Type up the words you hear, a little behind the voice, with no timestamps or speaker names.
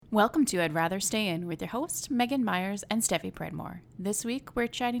Welcome to I'd Rather Stay In with your hosts, Megan Myers and Steffi Predmore. This week, we're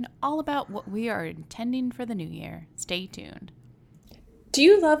chatting all about what we are intending for the new year. Stay tuned. Do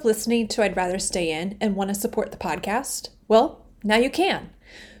you love listening to I'd Rather Stay In and want to support the podcast? Well, now you can.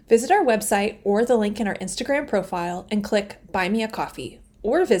 Visit our website or the link in our Instagram profile and click Buy Me a Coffee,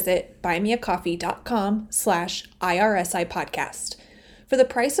 or visit buymeacoffee.com/IRSI podcast. For the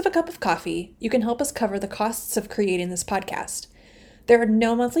price of a cup of coffee, you can help us cover the costs of creating this podcast. There are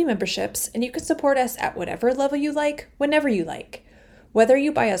no monthly memberships, and you can support us at whatever level you like, whenever you like. Whether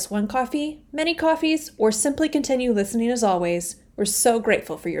you buy us one coffee, many coffees, or simply continue listening as always, we're so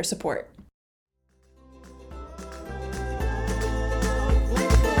grateful for your support.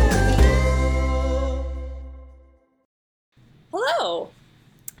 Hello.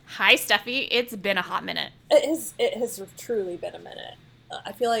 Hi, Steffi. It's been a hot minute. It has truly been a minute.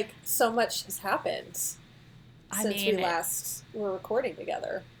 I feel like so much has happened since we last were recording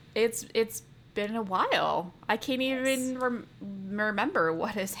together. It's been a while. I can't even remember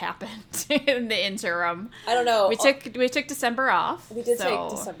what has happened in the interim. I don't know. We took December off. We did take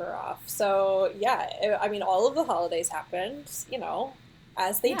December off. So, yeah, I mean, all of the holidays happened,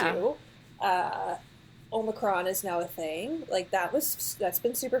 as they do. Omicron is now a thing. Like, that's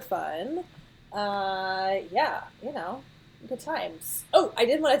been super fun. Good times. Oh, I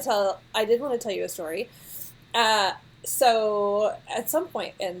did want to tell you a story. So at some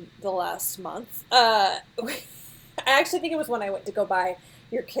point in the last month, I actually think it was when I went to go buy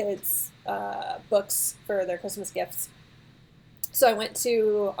your kids books for their Christmas gifts. So I went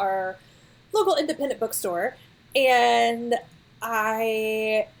to our local independent bookstore, and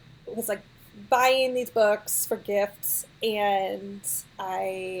I was like buying these books for gifts, and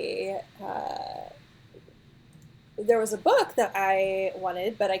there was a book that I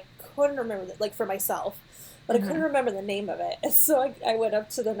wanted, but I couldn't remember, like, for myself, but I couldn't remember the name of it. And so I went up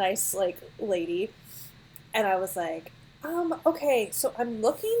to the nice, like, lady, and I was like, okay, so I'm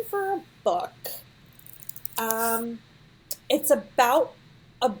looking for a book. It's about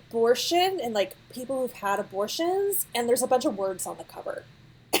abortion and, like, people who've had abortions, and there's a bunch of words on the cover.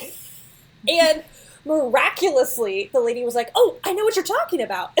 And miraculously, the lady was like, oh, I know what you're talking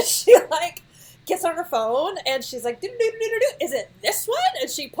about. And she, like, gets on her phone, and she's like, is it this one? And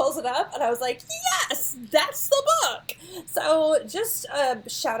she pulls it up, and I was like, yes, that's the book. So just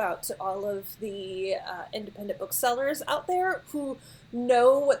shout out to all of the independent booksellers out there who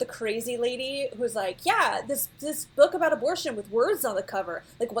know what the crazy lady who's like, yeah, this book about abortion with words on the cover,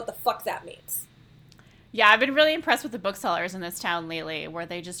 like, what the fuck that means. Yeah, I've been really impressed with the booksellers in this town lately, where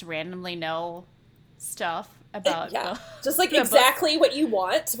they just randomly know stuff about just like exactly what you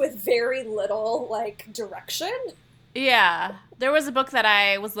want with very little, like, direction. Yeah, there was a book that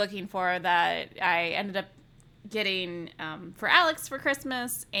I was looking for that I ended up getting for Alex for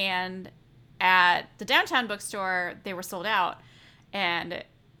Christmas, and at the downtown bookstore they were sold out, and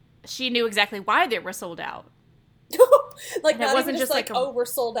she knew exactly why they were sold out. Like, not it wasn't even just like oh, we're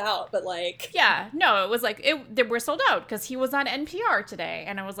sold out, but like, yeah, no, it was like they were sold out because he was on NPR today,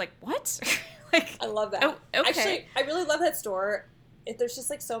 and I was like, what? Like, I love that. Oh, okay. Actually, I really love that store. There's just,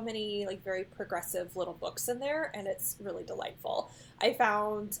 like, so many, like, very progressive little books in there, and it's really delightful. I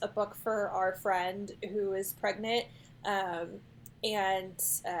found a book for our friend who is pregnant, and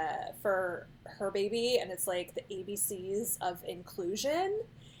for her baby, and it's like the ABCs of inclusion.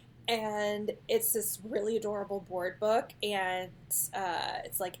 And it's this really adorable board book, and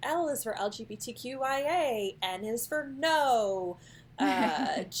it's like L is for LGBTQIA, N is for no,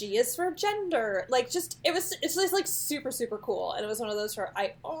 G is for gender. Like, it's just, like, super, super cool. And it was one of those where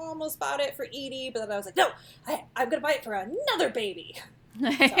I almost bought it for Edie, but then I was like, no, I'm going to buy it for another baby. So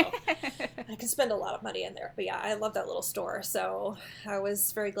I can spend a lot of money in there. But yeah, I love that little store. So I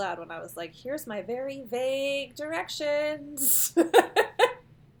was very glad when I was like, here's my very vague directions.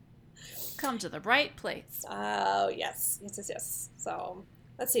 Come to the right place. Oh, yes. So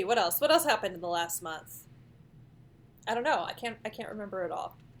let's see, what else happened in the last month? I don't know. I can't remember it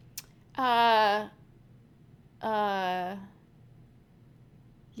all. Yeah,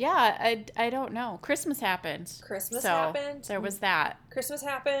 I don't know. Christmas happened. Happened. There was that. Christmas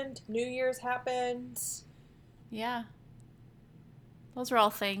happened. New Year's happened. Yeah. Those were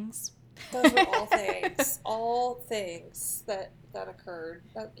all things. Those were all things. All things that occurred.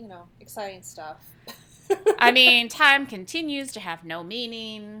 That, exciting stuff. I mean, time continues to have no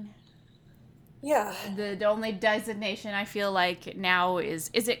meaning. Yeah. The only designation I feel like now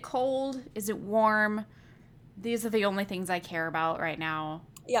is it cold? Is it warm? These are the only things I care about right now.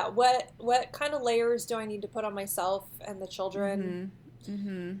 Yeah, what kind of layers do I need to put on myself and the children?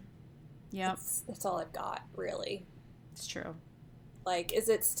 Mm-hmm. Yep. That's all I've got, really. It's true. Like, is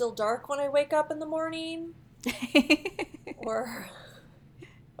it still dark when I wake up in the morning? Or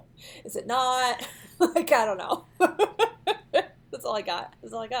is it not? Like, I don't know. That's all I got.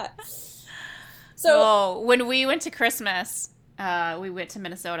 That's all I got. So, when we went to Christmas, we went to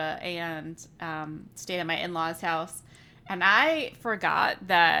Minnesota and stayed at my in-laws' house. And I forgot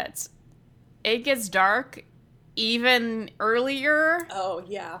that it gets dark even earlier. Oh,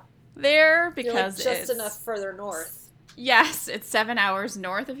 yeah. There, You're like because just enough further north. Yes, it's 7 hours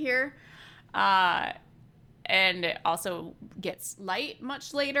north of here. And it also gets light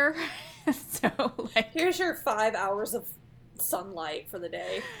much later. So, like, here's your 5 hours of sunlight for the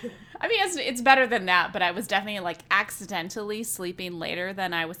day. I mean, it's better than that, but I was definitely, like, accidentally sleeping later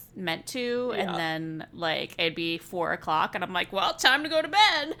than I was meant to. Yeah. And then, like, it'd be 4 o'clock, and I'm like, well, time to go to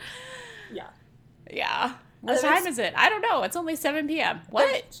bed. Yeah. Yeah. What time is it? I don't know. It's only 7 p.m. What?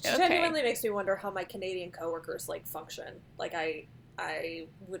 It genuinely makes me wonder how my Canadian coworkers, like, function. Like, I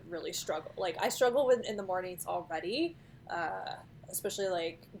would really struggle. Like, I struggle with in the mornings already, especially,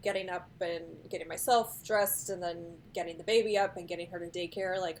 like, getting up and getting myself dressed and then getting the baby up and getting her to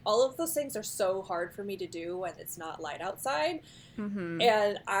daycare. Like, all of those things are so hard for me to do when it's not light outside. Mm-hmm.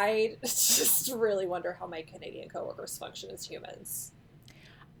 And I just really wonder how my Canadian coworkers function as humans.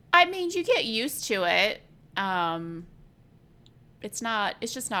 I mean, you get used to it.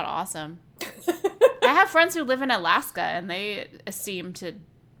 It's just not awesome. I have friends who live in Alaska and they seem to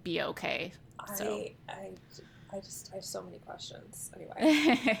be okay. So. I have so many questions.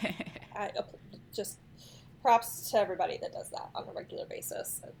 Anyway, just props to everybody that does that on a regular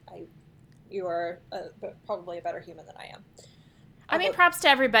basis. You are probably a better human than I am. I mean, props to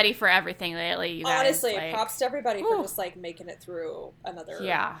everybody for everything lately. You guys, honestly, like, props to everybody for just like making it through another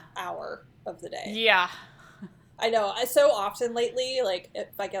hour of the day. Yeah, I know. I so often lately, like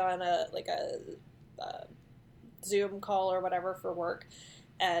if I get on a Zoom call or whatever for work,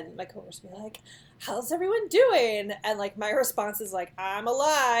 and my coworkers be like, "How's everyone doing?" And like my response is like, "I'm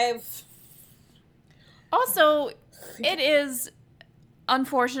alive." Also, it is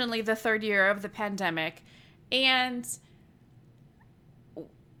unfortunately the third year of the pandemic, and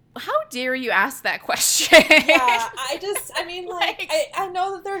how dare you ask that question? Yeah, I mean, like I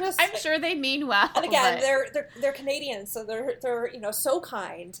know that they're just. I'm sure they mean well. And again, they're Canadian, so they're so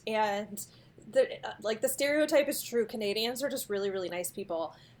kind, and like the stereotype is true. Canadians are just really really nice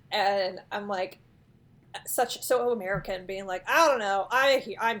people, and I'm like so American, being like, I don't know,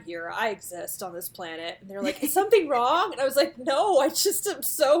 I'm here, I exist on this planet, and they're like, is something wrong? And I was like, no, I just am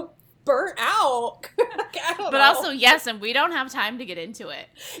so burnt out. I don't know. Also, yes, and we don't have time to get into it.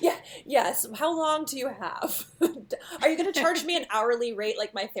 Yeah, yes. How long do you have? Are you going to charge me an hourly rate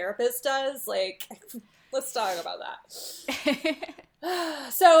like my therapist does? Like, let's talk about that.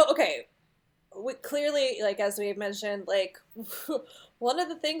 So, okay. Clearly, like, as we mentioned, like, one of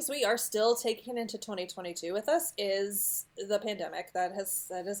the things we are still taking into 2022 with us is the pandemic that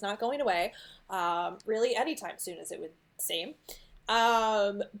is not going away, really anytime soon, as it would seem.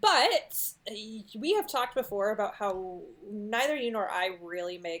 But we have talked before about how neither you nor I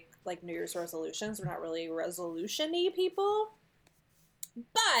really make like New Year's resolutions. We're not really resolution-y people.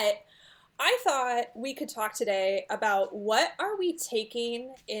 But I thought we could talk today about what are we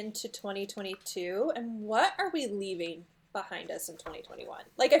taking into 2022 and what are we leaving behind us in 2021.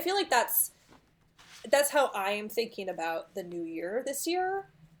 Like, I feel like that's how I am thinking about the new year this year.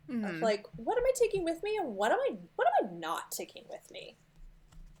 Mm-hmm. Like, what am I taking with me and what am I not taking with me?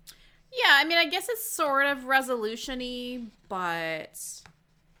 Yeah, I mean, I guess it's sort of resolution-y, but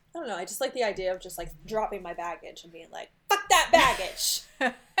I don't know. I just like the idea of just like dropping my baggage and being like, fuck that baggage.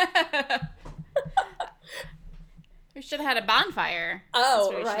 We should have had a bonfire. Oh, That's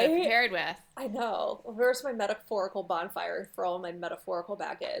what we right? should have prepared with. I know. Where's my metaphorical bonfire for all my metaphorical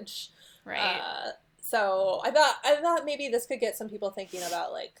baggage? Right. So I thought maybe this could get some people thinking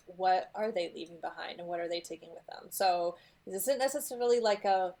about like, what are they leaving behind and what are they taking with them? So this isn't necessarily like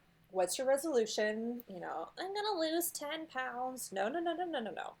a, what's your resolution? You know, I'm going to lose 10 pounds. No.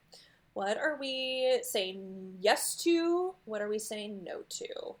 What are we saying yes to? What are we saying no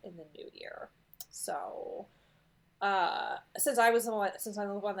to in the new year? So, since I'm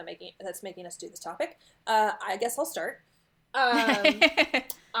the one that's making us do this topic, I guess I'll start.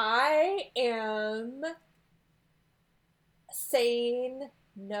 I am saying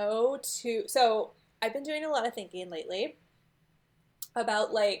no to, so I've been doing a lot of thinking lately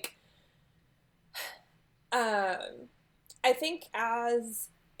about like, I think as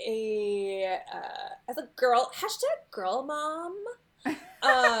a girl, #girl mom,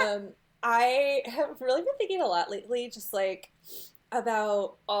 I have really been thinking a lot lately, just like,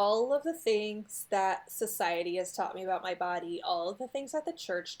 about all of the things that society has taught me about my body, all of the things that the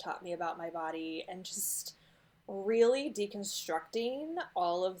church taught me about my body, and just really deconstructing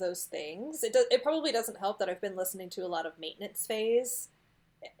all of those things. It probably doesn't help that I've been listening to a lot of Maintenance Phase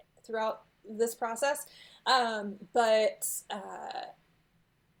throughout this process. But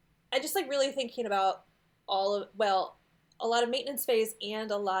I just like really thinking about a lot of Maintenance Phase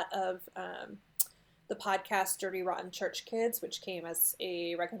and a lot of the podcast Dirty Rotten Church Kids, which came as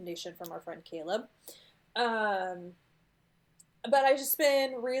a recommendation from our friend Caleb. But I've just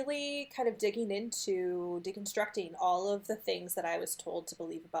been really kind of digging into deconstructing all of the things that I was told to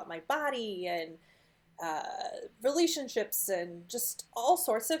believe about my body and relationships and just all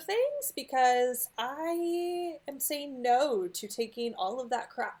sorts of things, because I am saying no to taking all of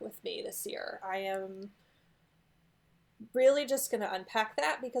that crap with me this year. I am really just going to unpack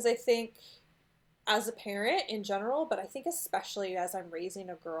that, because I think as a parent in general, but I think especially as I'm raising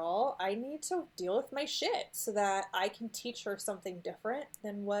a girl, I need to deal with my shit so that I can teach her something different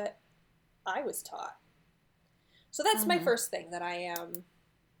than what I was taught. So that's my first thing that I am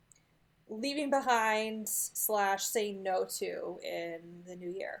leaving behind / saying no to in the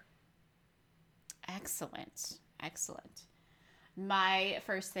new year. Excellent. My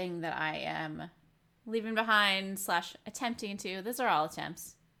first thing that I am leaving behind / attempting to, these are all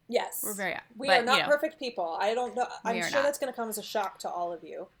attempts. Yes. We are not perfect people. I don't know. I'm sure not. That's going to come as a shock to all of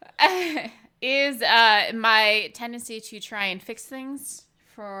you. Is my tendency to try and fix things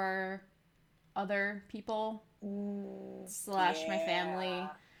for other people / my family.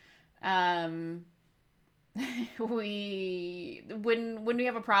 When we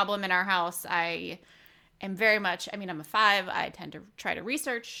have a problem in our house, I am very much, I'm a 5. I tend to try to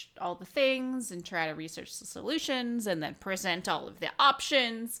research all the things and try to research the solutions and then present all of the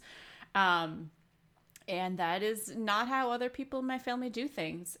options. And that is not how other people in my family do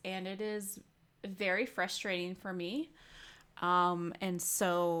things. And it is very frustrating for me. And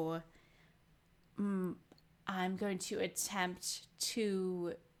so I'm going to attempt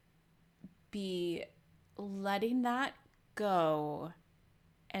to be letting that go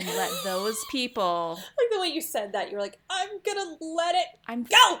and let those people. Like the way you said that, you're like, I'm gonna let it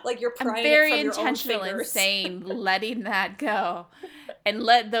go. Like you're prying I'm very it from intentional your own in saying letting that go, and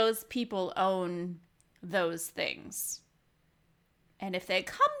let those people own those things. And if they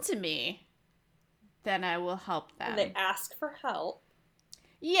come to me, then I will help them. And they ask for help.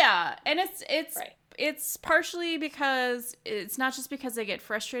 Yeah, and it's right. It's partially because it's not just because I get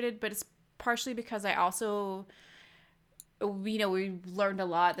frustrated, but it's partially because I also, we learned a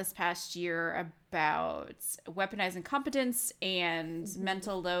lot this past year about weaponizing competence and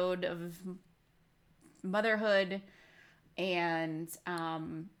mental load of motherhood. And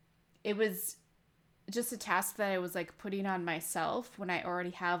it was just a task that I was like putting on myself when I already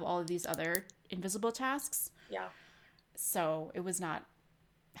have all of these other invisible tasks. Yeah. So it was not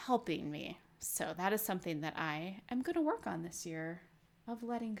helping me. So that is something that I am going to work on this year, of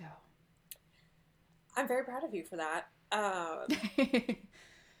letting go. I'm very proud of you for that. I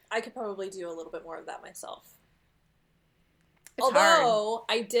could probably do a little bit more of that myself. Although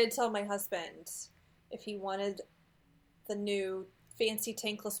I did tell my husband if he wanted the new fancy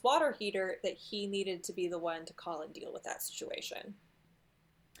tankless water heater, that he needed to be the one to call and deal with that situation.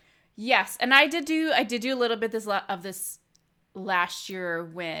 Yes, and I did do a little bit of this last year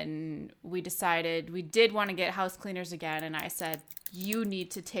when we decided we did want to get house cleaners again, and I said, you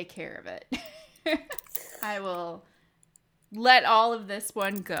need to take care of it. I will let all of this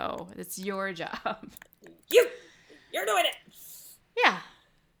one go. It's your job. You're doing it. Yeah.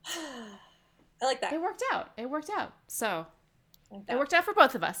 I like that. It worked out. So it worked out for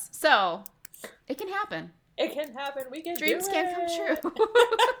both of us. So it can happen. It can happen. We can Dreams do it. can come true.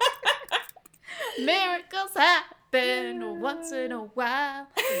 Miracles happen once in a while.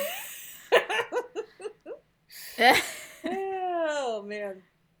 Oh, man.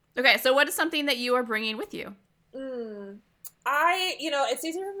 Okay, so what is something that you are bringing with you? It's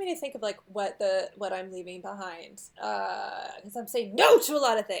easier for me to think of like what I'm leaving behind, because I'm saying no to a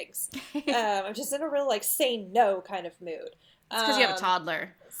lot of things. I'm just in a real like say no kind of mood. It's because you have a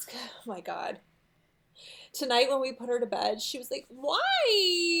toddler. Oh my God. Tonight when we put her to bed, she was like,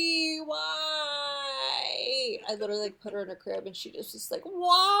 why? I literally like put her in a crib and she just was like,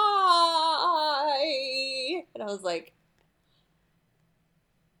 why? And I was like,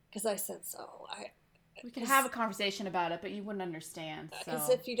 because I said so. We could have a conversation about it, but you wouldn't understand. Because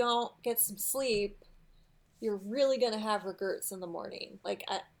if you don't get some sleep, you're really going to have regrets in the morning. Like,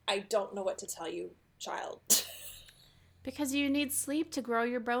 I don't know what to tell you, child. Because you need sleep to grow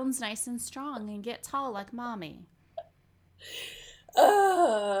your bones nice and strong and get tall like mommy.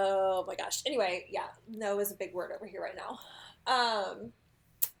 Oh my gosh. Anyway, yeah, no is a big word over here right now.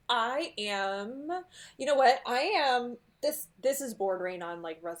 I am, you know what? I am, this is bordering on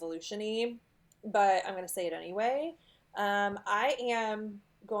like resolution-y, but I'm going to say it anyway. I am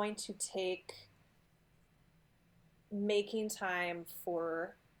going to take making time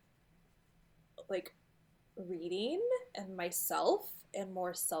for like reading and myself and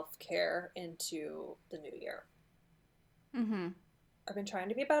more self-care into the new year. Mm-hmm. I've been trying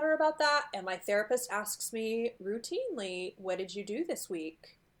to be better about that, and my therapist asks me routinely, "What did you do this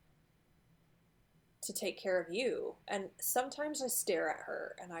week to take care of you?" And sometimes I stare at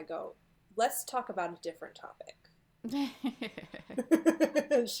her and I go, "Let's talk about a different topic."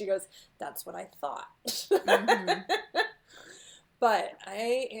 She goes, "That's what I thought." Mm-hmm. But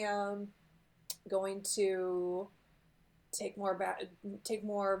I am going to take more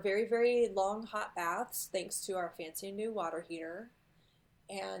very very long hot baths thanks to our fancy new water heater,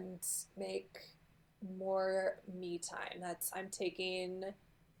 and make more me time. That's I'm taking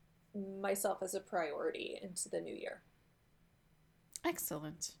myself as a priority into the new year.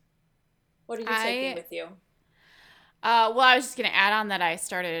 Excellent. What are you taking I with you? well, I was just gonna add on that I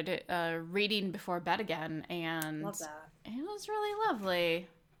started reading before bed again, and Love that. it was really lovely.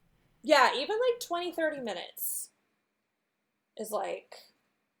 Yeah, even like 20, 30 minutes is like,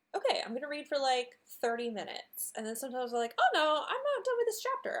 okay, I'm going to read for like 30 minutes. And then sometimes I'm like, oh no, I'm not done with this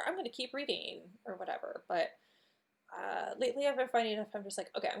chapter. I'm going to keep reading or whatever. But lately I've been finding if I'm just like,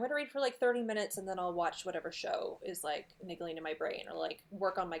 okay, I'm going to read for like 30 minutes and then I'll watch whatever show is like niggling in my brain or like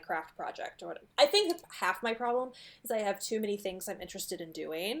work on my craft project or whatever. I think half my problem is I have too many things I'm interested in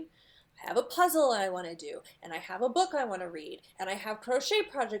doing. I have a puzzle I want to do, and I have a book I want to read, and I have crochet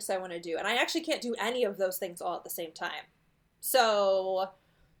projects I want to do, and I actually can't do any of those things all at the same time. So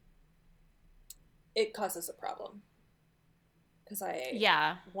it causes a problem because I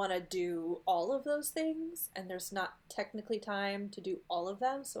Yeah. want to do all of those things and there's not technically time to do all of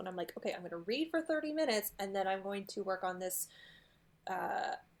them. So when I'm like, okay, I'm going to read for 30 minutes and then I'm going to work on this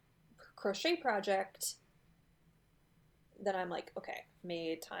uh, crochet project, then I'm like, okay,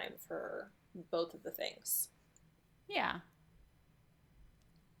 made time for both of the things. Yeah.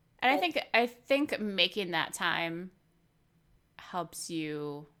 And But I think making that time helps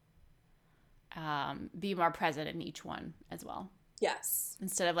you be more present in each one as well. yes,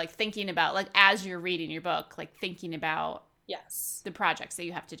 Instead of like thinking about like as you're reading your book, like thinking about yes, the projects that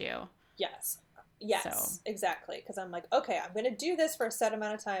you have to do. yes. So Yes, exactly. Because I'm like, okay, I'm going to do this for a set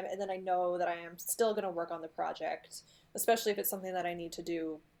amount of time, and then I know that I am still going to work on the project, especially if it's something that I need to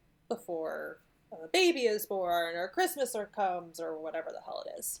do before a baby is born or Christmas or comes or whatever the hell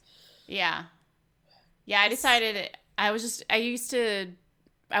it is. yeah. Yeah, I It's, decided I was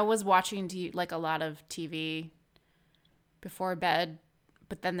watching like a lot of TV before bed,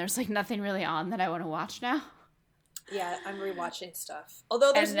 but then there's like nothing really on that I want to watch now. yeah, I'm rewatching stuff.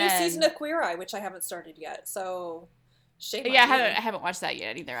 Although there's a And new season then of Queer Eye, which I haven't started yet, so shame yeah, on I me. haven't watched that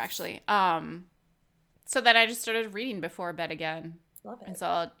yet either actually. So then I just started reading before bed again. Love And it.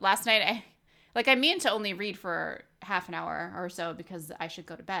 so last night I mean to only read for half an hour or so because I should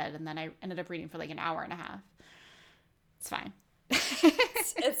go to bed, and then I ended up reading for like an hour and a half. It's fine.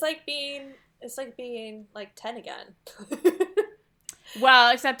 It's like being like 10 again.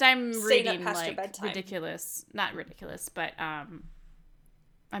 Well, except I'm Staying up reading past your like bedtime. not ridiculous, but I'm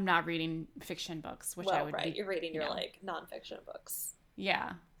not reading fiction books, which I Well, would right, be, you're reading you your know, like nonfiction books.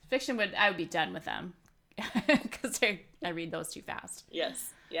 yeah. I would be done with them because I read those too fast.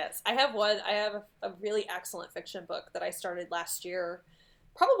 Yes, yes. I have one. I have a really excellent fiction book that I started last year,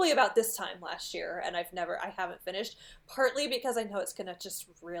 probably about this time last year, and I haven't finished. Partly because I know it's gonna just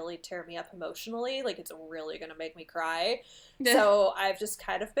really tear me up emotionally, like it's really gonna make me cry. So I've just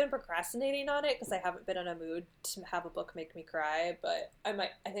kind of been procrastinating on it because I haven't been in a mood to have a book make me cry. But I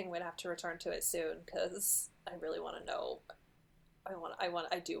think I'm gonna have to return to it soon because I really want to know.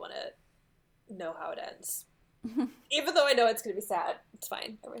 I do want to know how it ends. Even though I know it's going to be sad, it's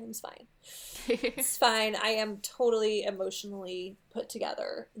fine. Everything's fine. It's fine. I am totally emotionally put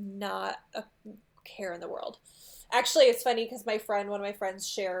together. Not a care in the world. Actually, it's funny because one of my friends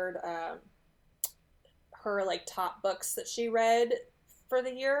shared her like top books that she read for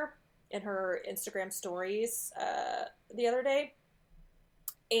the year in her Instagram stories the other day,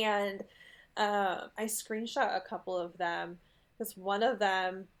 and I screenshot a couple of them because one of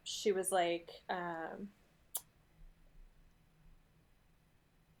them she was like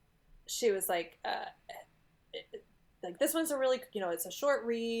this one's a really, it's a short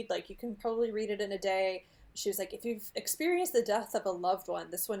read, like you can probably read it in a day. She was like, if you've experienced the death of a loved one,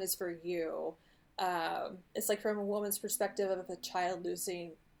 this one is for you. It's like from a woman's perspective of a child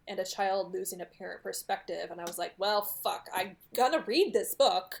losing a parent perspective. And I was like, well, fuck, I'm gonna read this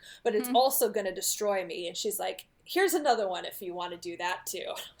book, but it's also gonna destroy me. And she's like, here's another one if you want to do that too.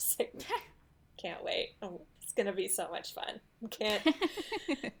 And I was like, can't wait. Oh, it's gonna be so much fun. Can't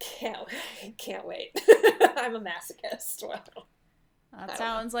wait. I'm a masochist. Wow. That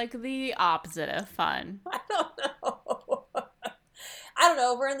sounds like the opposite of fun. I don't know. I don't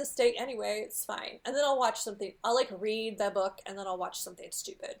know. We're in the state anyway. It's fine. And then I'll watch something. I'll like read the book and then I'll watch something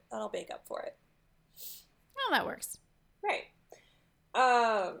stupid. That'll make up for it. Oh, that works. Right.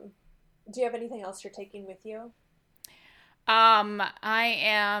 Do you have anything else you're taking with you? I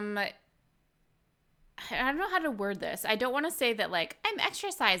don't know how to word this. I don't want to say that like I'm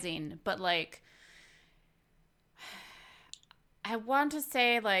exercising, but like I want to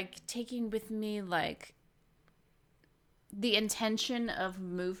say like taking with me like the intention of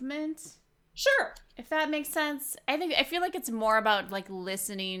movement. Sure. If that makes sense. I feel like it's more about like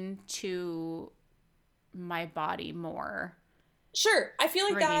listening to my body more. Sure. I feel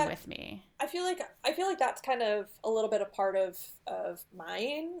like that with me. I feel like that's kind of a little bit a part of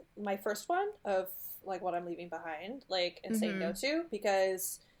my first one of like what I'm leaving behind, like, and saying no to,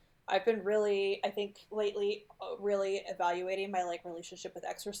 because I've been really, I think lately, really evaluating my like relationship with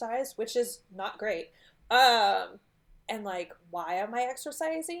exercise, which is not great. And like, why am I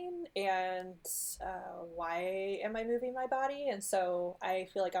exercising? And why am I moving my body? And so I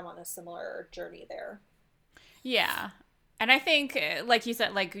feel like I'm on a similar journey there. Yeah. And I think, like you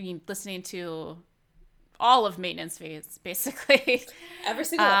said, like listening to all of Maintenance Phase, basically. Every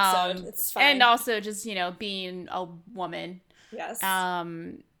single episode. It's fine. And also just, being a woman. Yes.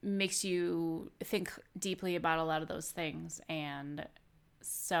 Makes you think deeply about a lot of those things. And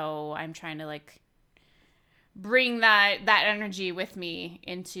so I'm trying to like bring that energy with me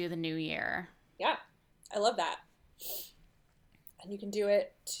into the new year. Yeah. I love that. And you can do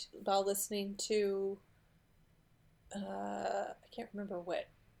it while listening to I can't remember what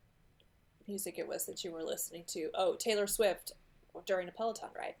music it was that you were listening to. Oh, Taylor Swift during a Peloton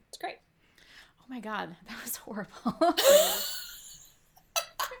ride. It's great. Oh my God, that was horrible.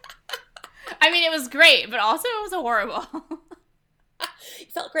 I mean, it was great, but also it was horrible. You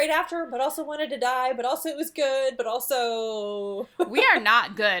felt great after, but also wanted to die, but also it was good, but also... We are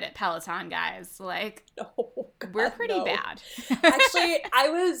not good at Peloton, guys. Like, oh, God, we're pretty bad. Actually, I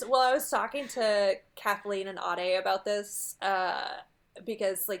was talking to Kathleen and Ade about this,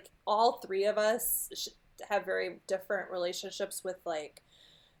 because, like, all three of us have very different relationships with, like,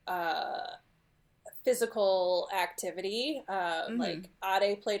 physical activity. Like,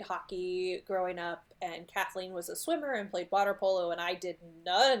 Ade played hockey growing up, and Kathleen was a swimmer and played water polo, and I did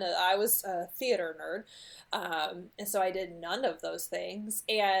none. I was a theater nerd, and so I did none of those things.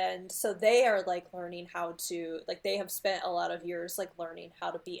 And so they are like learning how to, like, they have spent a lot of years like learning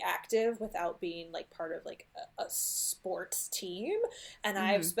how to be active without being like part of like a sports team. And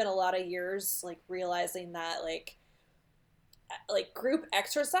I've spent a lot of years like realizing that like group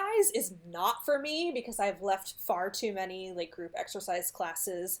exercise is not for me, because I've left far too many like group exercise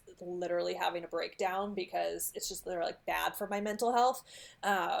classes literally having a breakdown because it's just, they're like bad for my mental health.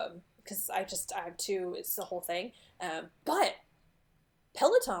 Because I have to, it's the whole thing. But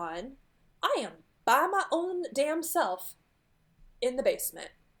Peloton, I am by my own damn self in the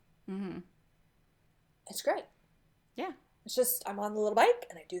basement. It's great. Yeah. It's just, I'm on the little bike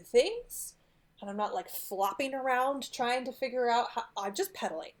and I do things. And I'm not like flopping around trying to figure out how, I'm just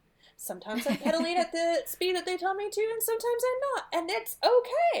pedaling. Sometimes I'm pedaling at the speed that they tell me to, and sometimes I'm not. And it's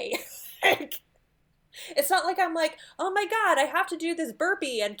okay. It's not like I'm like, oh my God, I have to do this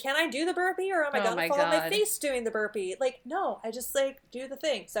burpee, and can I do the burpee, or am I going to fall on my face doing the burpee? Like, no, I just like do the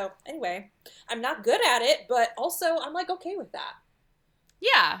thing. So anyway, I'm not good at it, but also I'm like okay with that.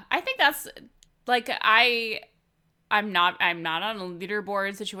 Yeah, I think that's like, I'm not on a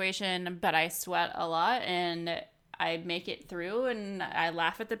leaderboard situation, but I sweat a lot and I make it through and I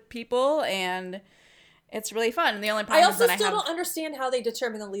laugh at the people and it's really fun. And the only problem is that I still don't understand how they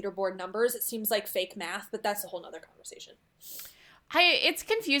determine the leaderboard numbers. It seems like fake math, but that's a whole nother conversation. It's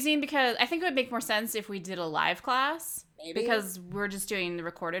confusing because I think it would make more sense if we did a live class. Maybe. Because we're just doing the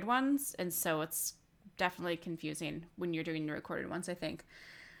recorded ones, and so it's definitely confusing when you're doing the recorded ones, I think.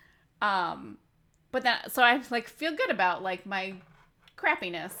 But then, so I like feel good about like my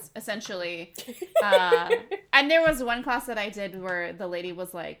crappiness, essentially. And there was one class that I did where the lady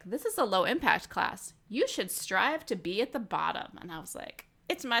was like, "This is a low impact class. You should strive to be at the bottom." And I was like,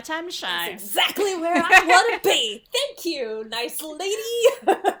 "It's my time to shine." That's exactly where I want to be. Thank you, nice lady.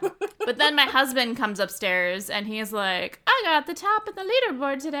 But then my husband comes upstairs and he's like, I got the top of the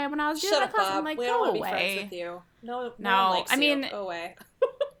leaderboard today when I was doing my class. I'm like, we go don't want to away. be friends with you. No one likes I mean, you. Go away.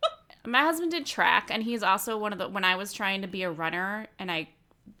 My husband did track, and he's also one of the, when I was trying to be a runner, and I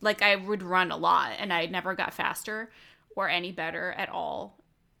would run a lot, and I never got faster or any better at all.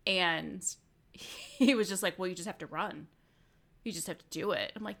 And he was just like, well, you just have to run. You just have to do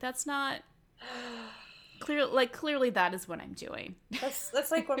it. I'm like, that's not clearly that is what I'm doing.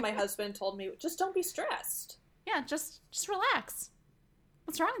 That's like when my husband told me, just don't be stressed. Yeah, just relax.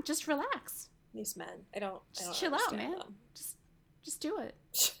 What's wrong? Just relax. These men, I don't chill out, man. Them. Just do it.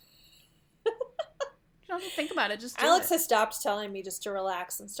 You don't have to think about it. Just do Alex it. has stopped telling me just to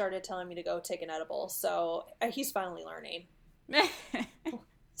relax and started telling me to go take an edible. So he's finally learning. It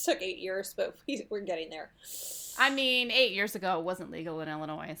took 8 years, but we're getting there. I mean, 8 years ago it wasn't legal in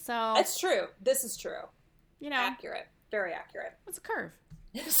Illinois, so it's true. This is true. Accurate, very accurate. It's a curve.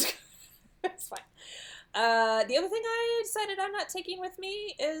 It's fine. The other thing I decided I'm not taking with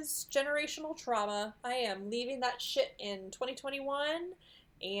me is generational trauma. I am leaving that shit in 2021,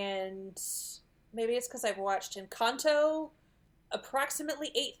 and maybe it's because I've watched Encanto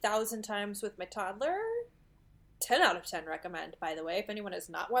approximately 8,000 times with my toddler. 10 out of 10 recommend, by the way. If anyone has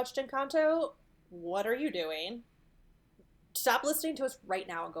not watched Encanto, what are you doing? Stop listening to us right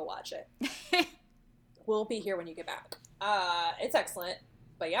now and go watch it. We'll be here when you get back. It's excellent.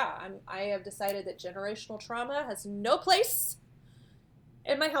 But yeah, I have decided that generational trauma has no place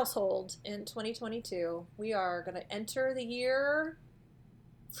in my household in 2022. We are going to enter the year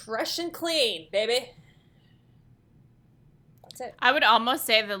fresh and clean, baby. That's it. I would almost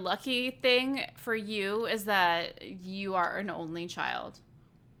say the lucky thing for you is that you are an only child.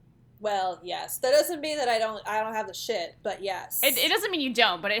 Well, yes. That doesn't mean that I don't have the shit, but yes. It doesn't mean you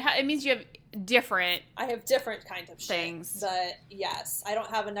don't, but it means you have different. I have different kind of things. Shit, but yes, I don't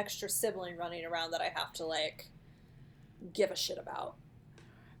have an extra sibling running around that I have to give a shit about.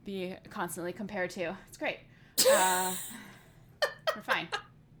 Be constantly compared to. It's great. We're fine.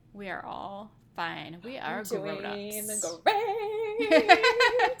 We are all fine. We are grown-ups.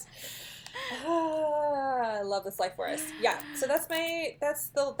 Great. I love this life for us. Yeah, so that's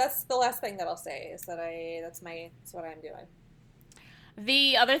the last thing that I'll say is that that's what I'm doing.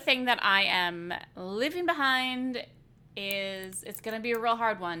 The other thing that I am leaving behind is, it's going to be a real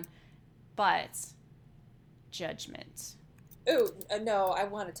hard one, but judgment. Ooh, no, I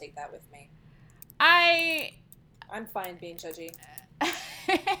want to take that with me. I'm fine being judgy.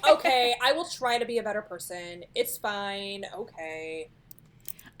 Okay, I will try to be a better person. It's fine. Okay.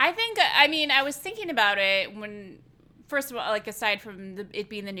 I was thinking about it when, first of all, aside from it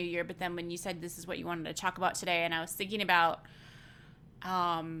being the new year, but then when you said this is what you wanted to talk about today, and I was thinking about,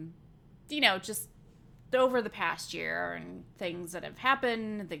 just over the past year and things that have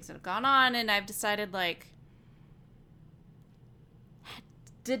happened, and things that have gone on, and I've decided,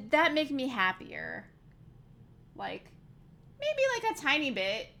 did that make me happier? Maybe a tiny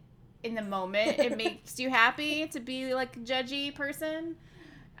bit in the moment. It makes you happy to be a judgy person.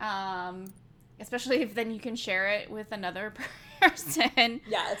 Especially if then you can share it with another person.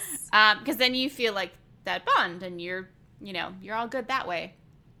 Yes. Because then you feel like that bond and you're all good that way.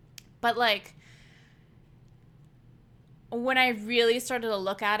 But when I really started to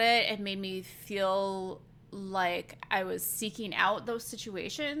look at it, it made me feel like I was seeking out those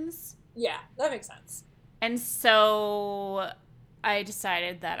situations. Yeah, that makes sense. And so I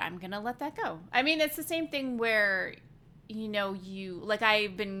decided that I'm going to let that go. I mean, it's the same thing where,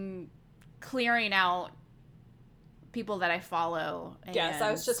 I've been clearing out people that I follow. And yes,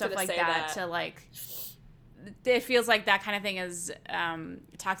 I was just stuff going like to say that. To it feels like that kind of thing is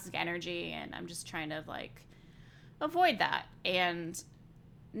toxic energy, and I'm just trying to avoid that, and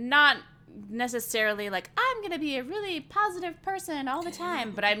not necessarily I'm going to be a really positive person all the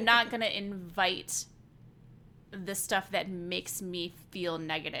time, but I'm not going to invite the stuff that makes me feel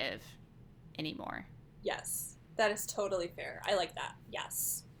negative anymore. Yes, that is totally fair. I like that.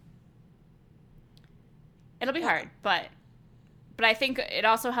 Yes. It'll be hard, but I think it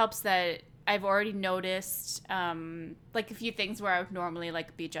also helps that I've already noticed a few things where I would normally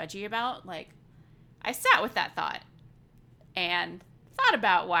be judgy about. I sat with that thought and thought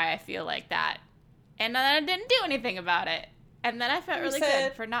about why I feel like that, and then I didn't do anything about it. And then I felt really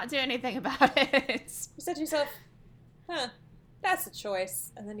good for not doing anything about it. You said to yourself, that's a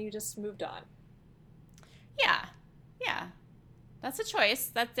choice. And then you just moved on. Yeah. That's a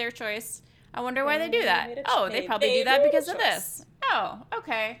choice. That's their choice. I wonder why they do that. They probably do that because of this. Oh,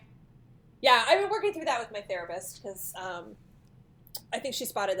 okay. Yeah, I've been working through that with my therapist because I think she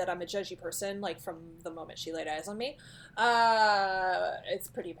spotted that I'm a judgy person, like, from the moment she laid eyes on me. It's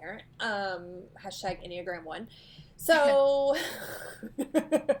pretty apparent. Hashtag Enneagram 1. So,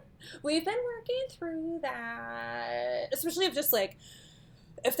 we've been working through that. Especially if just, like,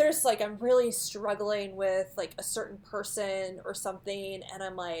 if there's, like, I'm really struggling with, like, a certain person or something, and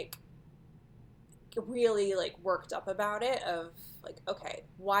I'm, like, really, like, worked up about it, of, like, okay,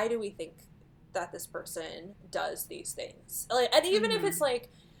 why do we think that this person does these things? Like, and even if it's, like,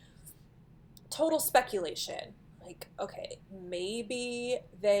 total speculation, like, okay, maybe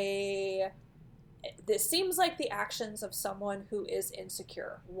this seems like the actions of someone who is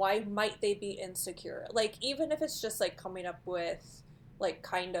insecure. Why might they be insecure? Like, even if it's just, like, coming up with, like,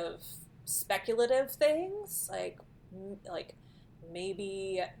 kind of speculative things, like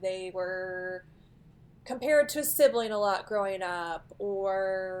maybe they were compared to a sibling a lot growing up,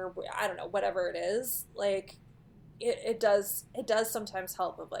 or I don't know, whatever it is. Like, it does sometimes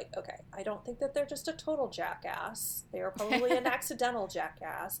help of, like, okay, I don't think that they're just a total jackass. They are probably an accidental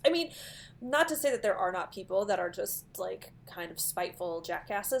jackass. I mean, not to say that there are not people that are just, like, kind of spiteful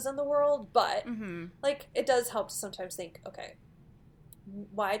jackasses in the world, but like, it does help to sometimes think, okay,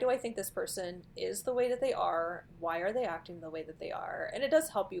 why do I think this person is the way that they are? Why are they acting the way that they are? And it does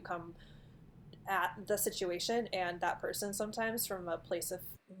help you come at the situation and that person sometimes from a place of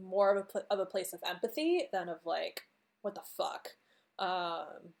more of a place of empathy than of, like, what the fuck,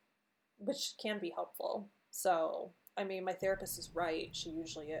 which can be helpful. So, I mean, my therapist is right. She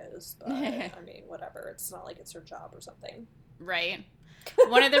usually is, but I mean, whatever. It's not like it's her job or something. Right.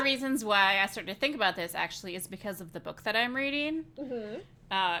 One of the reasons why I started to think about this, actually, is because of the book that I'm reading,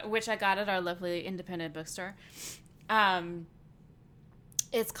 which I got at our lovely independent bookstore.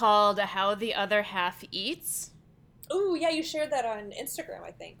 It's called How the Other Half Eats. Ooh, yeah, you shared that on Instagram,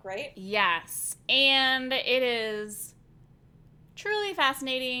 I think, right? Yes. And it is truly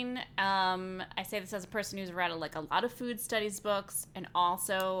fascinating. I say this as a person who's read, like, a lot of food studies books, and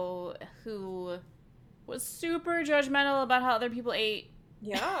also who was super judgmental about how other people ate.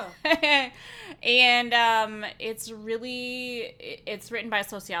 Yeah. And it's written by a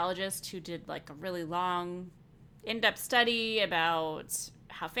sociologist who did, like, a really long, in-depth study about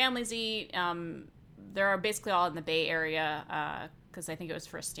how families eat. They're basically all in the Bay Area, because I think it was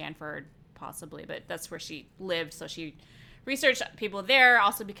for Stanford, possibly, but that's where she lived, so she researched people there,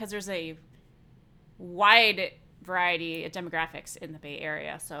 also because there's a wide variety of demographics in the Bay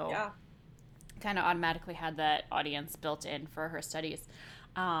Area, so yeah, kind of automatically had that audience built in for her studies.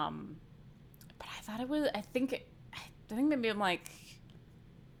 But I thought it was, I think maybe I'm, like,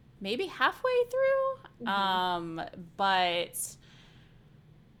 maybe halfway through, but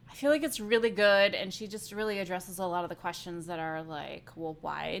I feel like it's really good, and she just really addresses a lot of the questions that are like, well,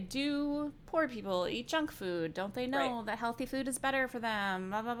 why do poor people eat junk food? Don't they know that healthy food is better for them?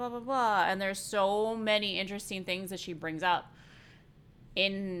 Blah, blah, blah, blah, blah. And there's so many interesting things that she brings up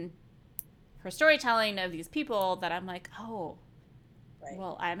in her storytelling of these people that I'm like, oh,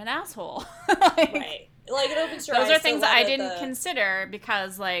 well, I'm an asshole. Like, it opens your eyes. Those are things that I didn't consider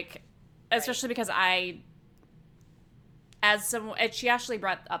because, like, especially because she actually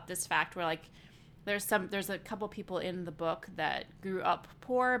brought up this fact where, like, there's a couple people in the book that grew up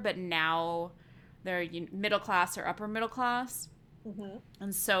poor, but now they're middle class or upper middle class.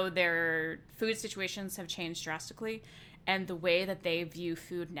 And so their food situations have changed drastically. And the way that they view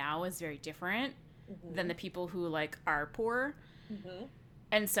food now is very different than the people who, like, are poor.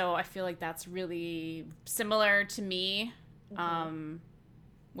 And so I feel like that's really similar to me,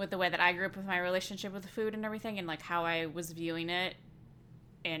 with the way that I grew up with my relationship with food and everything, and, like, how I was viewing it.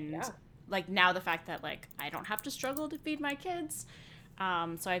 And like, now the fact that, like, I don't have to struggle to feed my kids.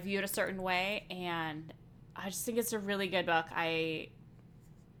 So I view it a certain way, and I just think it's a really good book. I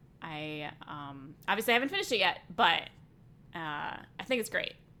obviously I haven't finished it yet, but I think it's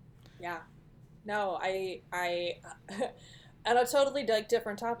great. Yeah. No, I on a totally, like,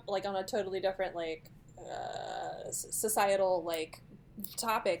 different topic, like, on a totally different, like, societal, like,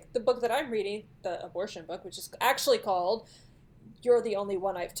 topic, the book that I'm reading, the abortion book, which is actually called You're the Only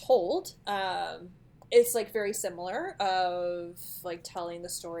One I've Told, it's, like, very similar, of, like, telling the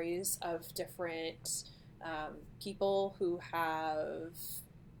stories of different people who have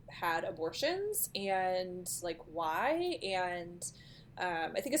had abortions and, like, why. And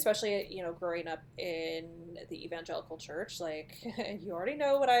I think especially, you know, growing up in the evangelical church, like, you already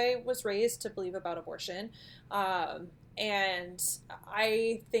know what I was raised to believe about abortion. And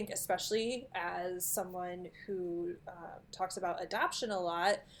I think, especially as someone who talks about adoption a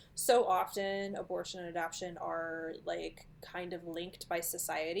lot, so often abortion and adoption are, like, kind of linked by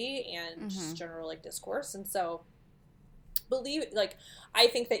society and just general, like, discourse. And so believe, like, I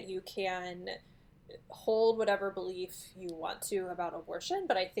think that you can hold whatever belief you want to about abortion,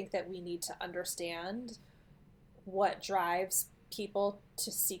 but I think that we need to understand what drives people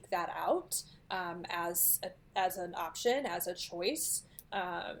to seek that out, as an option, as a choice.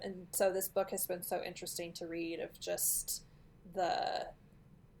 And so this book has been so interesting to read, of just the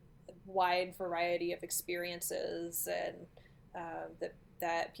wide variety of experiences and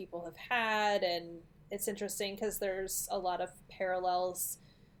that people have had. And it's interesting because there's a lot of parallels.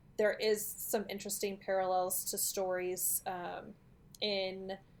 There is some interesting parallels to stories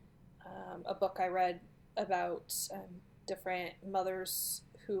in a book I read about different mothers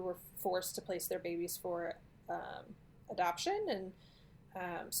who were forced to place their babies for adoption. And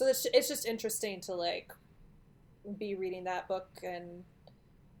so it's just interesting to, like, be reading that book and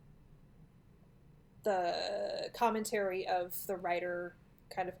the commentary of the writer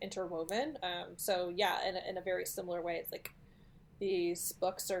kind of interwoven. So yeah, in a very similar way, it's like these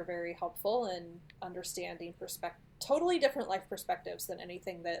books are very helpful in understanding totally different life perspectives than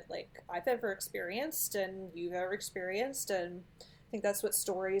anything that, like, I've ever experienced and you've ever experienced. And I think that's what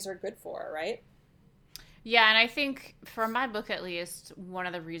stories are good for, right? Yeah, and I think for my book, at least, one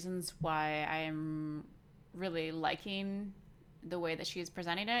of the reasons why I'm really liking the way that she's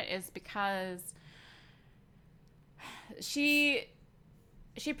presenting it is because she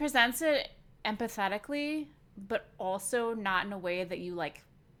presents it empathetically, but also not in a way that you, like,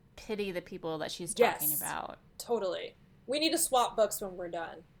 pity the people that she's talking about. Totally. We need to swap books when we're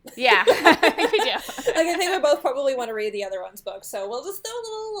done. Yeah, we do. Like, I think we both probably want to read the other one's book, so we'll just do a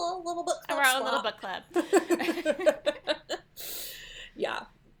little book club. Our own little book club. Yeah.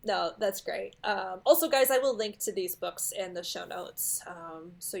 No, that's great. Also, guys, I will link to these books in the show notes,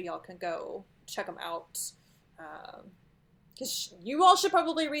 so y'all can go check them out. Because you all should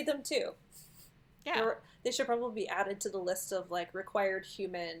probably read them too. Yeah. They should probably be added to the list of, like, required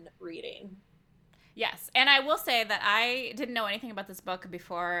human reading. Yes, and I will say that I didn't know anything about this book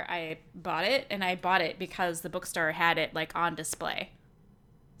before I bought it, and I bought it because the bookstore had it, like, on display.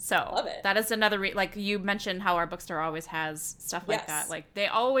 So love it. That is another like you mentioned how our bookstore always has stuff like that. Like, they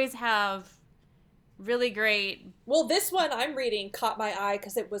always have really great. Well, this one I'm reading caught my eye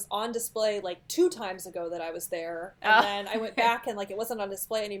because it was on display, like, 2 times ago that I was there, and then I went back and, like, it wasn't on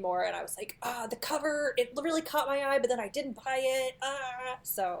display anymore, and I was like, the cover, it really caught my eye, but then I didn't buy it.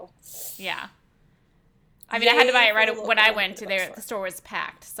 So yeah. I mean, I had to buy it right when I went to there. The store was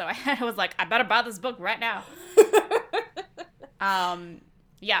packed, so I was like, I better buy this book right now.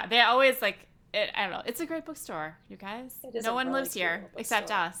 Yeah, they always, like, I don't know. It's a great bookstore, you guys. No one lives here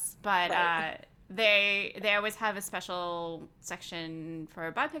except us, but right. They always have a special section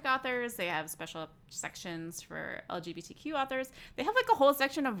for BIPOC authors. They have special sections for LGBTQ authors. They have, like, a whole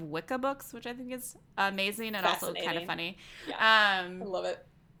section of Wicca books, which I think is amazing and also kind of funny. Yeah, I love it.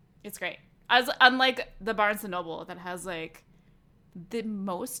 It's great. Unlike the Barnes & Noble that has, like, the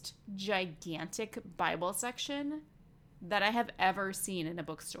most gigantic Bible section that I have ever seen in a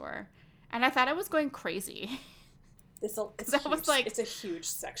bookstore. And I thought I was going crazy. It's a huge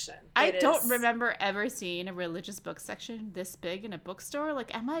section. I don't remember ever seeing a religious book section this big in a bookstore.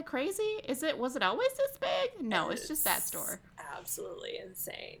 Like, am I crazy? Was it always this big? No, it's just that store. Absolutely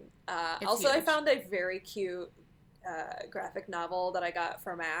insane. Also, huge. I found a very cute graphic novel that I got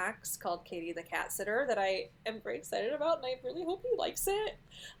from Max called Katie the Cat Sitter that I am very excited about, and I really hope he likes it.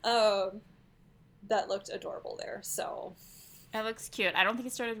 That looked adorable there, so. It looks cute. I don't think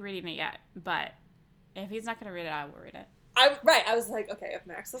he started reading it yet, but if he's not going to read it, I will read it. I was like, okay, if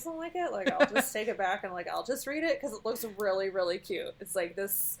Max doesn't like it, like, I'll just take it back and, like, I'll just read it because it looks really, really cute. It's like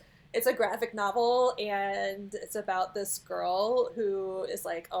this. It's a graphic novel, and it's about this girl who is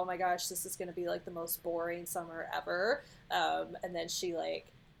like, oh my gosh, this is going to be, like, the most boring summer ever. And then she,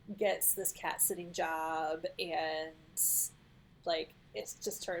 like, gets this cat-sitting job, and, like, it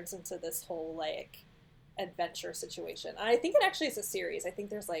just turns into this whole, like, adventure situation. And I think it actually is a series. I think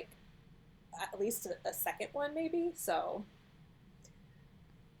there's, like, at least a second one, maybe. So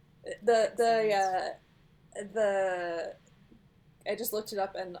the I just looked it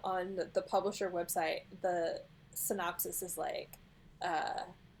up, and on the publisher website, the synopsis is like,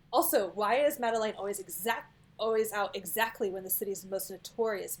 also, why is Madeline always out exactly when the city's most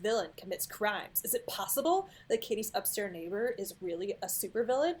notorious villain commits crimes? Is it possible that Katie's upstairs neighbor is really a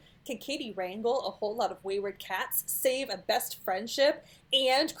supervillain? Can Katie wrangle a whole lot of wayward cats, save a best friendship,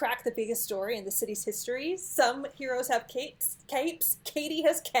 and crack the biggest story in the city's history? Some heroes have capes. Katie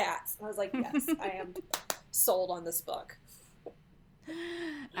has cats. And I was like, yes, I am sold on this book.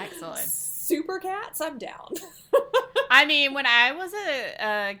 Excellent. Super cats, I'm down. I mean, when I was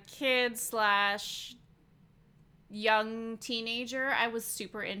a kid / young teenager, I was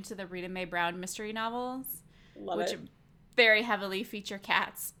super into the Rita Mae Brown mystery novels, Love it. very heavily feature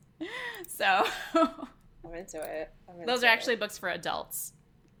cats. So I'm into it. Those are actually books for adults,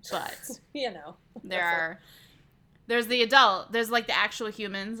 but there's the adult, there's like the actual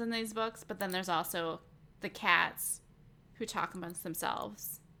humans in these books, but then there's also the cats who talk amongst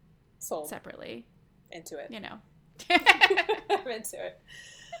themselves separately. Into it. I'm into it.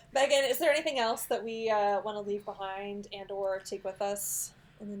 Megan, is there anything else that we want to leave behind and or take with us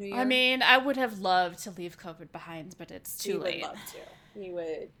in the new year? I mean, I would have loved to leave COVID behind, but it's too late. We would love to. We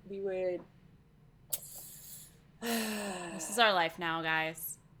would. This is our life now,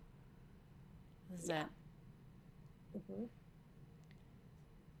 guys. This is it. Mm-hmm.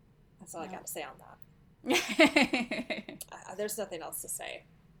 That's all I got to say on that. There's nothing else to say.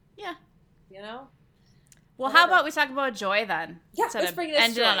 Yeah. Well, how about we talk about joy then? Yeah, let's bring this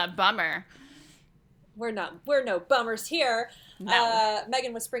ended on a bummer. We're no bummers here. No.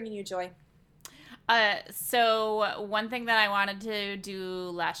 Megan, what's bringing you joy? So one thing that I wanted to do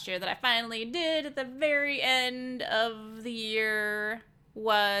last year that I finally did at the very end of the year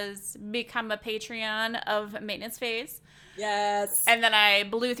was become a Patreon of Maintenance Phase. Yes. And then I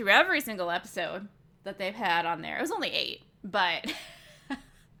blew through every single episode that they've had on there. It was only 8, but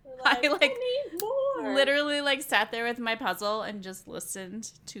I literally sat there with my puzzle and just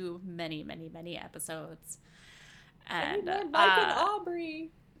listened to many, many, many episodes. And Mike and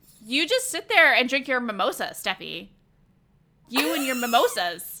Aubrey. You just sit there and drink your mimosa, Steffi. You and your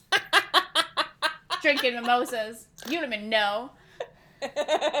mimosas. Drinking mimosas. You don't even know.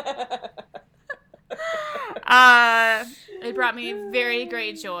 It brought me very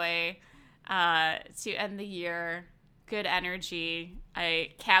great joy to end the year. Good energy.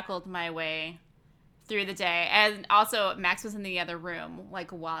 I cackled my way through the day. And also, Max was in the other room, while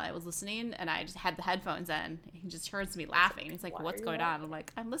I was listening, and I just had the headphones in. He just heard me laughing. He's like, what's going on? I'm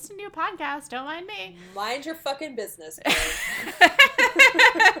like, I'm listening to a podcast. Don't mind me. Mind your fucking business,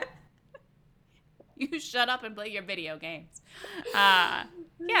 You shut up and play your video games.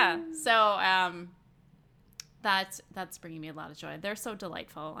 Yeah, so that's bringing me a lot of joy. They're so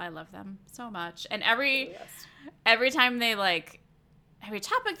delightful. I love them so much. And every time they every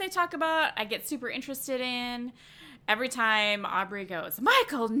topic they talk about, I get super interested in. Every time Aubrey goes,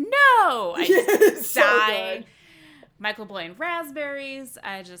 Michael, no! I just die. So Michael Blaine raspberries.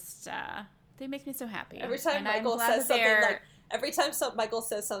 I just, they make me so happy. Every time Michael says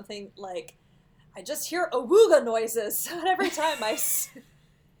something like, I just hear awooga noises. And every time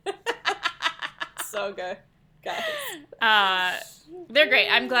so good. Guys. They're great.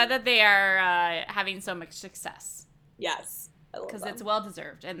 I'm glad that they are having so much success. Yes. Because it's well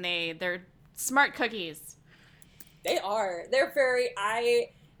deserved, and they're smart cookies. They are. They're very. I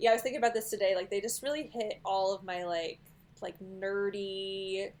was thinking about this today. They just really hit all of my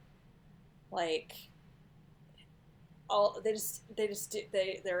nerdy, all it's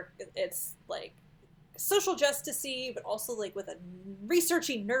social justicey, but also with a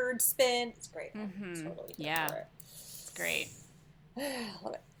researchy nerd spin. It's great. Mm-hmm. Totally. Yeah. It's great.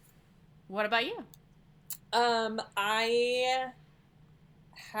 Love it. What about you? I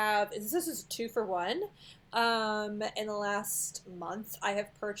have, this is a 2-for-1. In the last month, I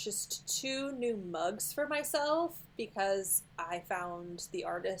have purchased 2 new mugs for myself because I found the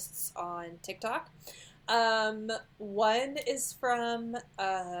artists on TikTok. One is from,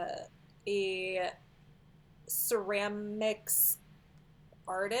 a ceramics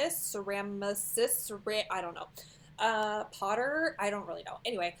artist, I don't know. Potter, I don't really know.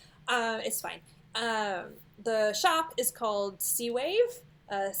 Anyway, it's fine. The shop is called Seawave,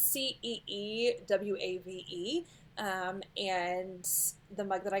 CEEWAVE, and the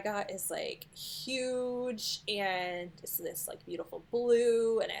mug that I got is huge, and it's this beautiful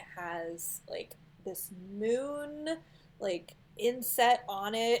blue, and it has this moon inset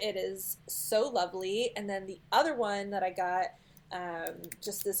on it. It is so lovely. And then the other one that I got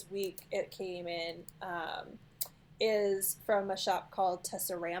just this week, it came in, is from a shop called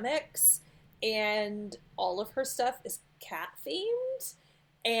Tesseramics. And all of her stuff is cat themed,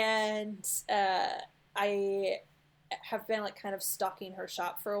 and I have been kind of stalking her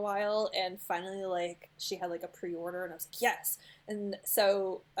shop for a while, and finally she had a pre-order, and I was like, yes. And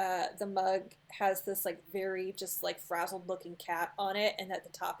so the mug has this very just frazzled looking cat on it, and at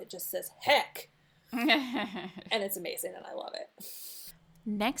the top it just says heck. And it's amazing, and I love it.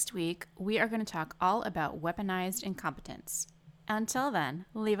 Next week we are going to talk all about weaponized incompetence. Until then,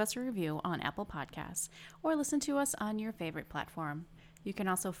 leave us a review on Apple Podcasts or listen to us on your favorite platform. You can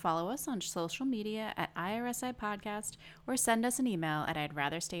also follow us on social media at IRSI Podcast or send us an email at I'd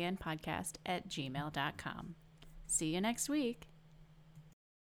rather stay in podcast@gmail.com. See you next week.